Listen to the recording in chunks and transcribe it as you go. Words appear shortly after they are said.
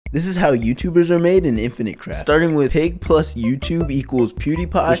This is how YouTubers are made in Infinite Craft. Starting with Pig plus YouTube equals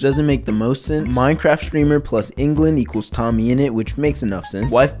PewDiePie, which doesn't make the most sense. Minecraft streamer plus England equals TommyInnit, which makes enough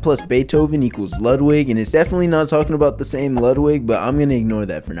sense. Wife plus Beethoven equals Ludwig, and it's definitely not talking about the same Ludwig, but I'm gonna ignore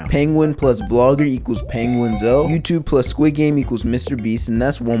that for now. Penguin plus Vlogger equals Penguinzo. YouTube plus Squid Game equals MrBeast, and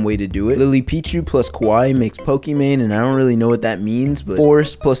that's one way to do it. Lily Pichu plus Kawaii makes Pokimane, and I don't really know what that means, but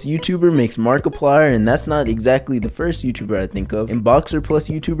Forest plus YouTuber makes Markiplier, and that's not exactly the first YouTuber I think of. And Boxer plus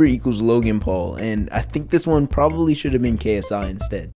YouTuber equals Logan Paul, and I think this one probably should have been KSI instead.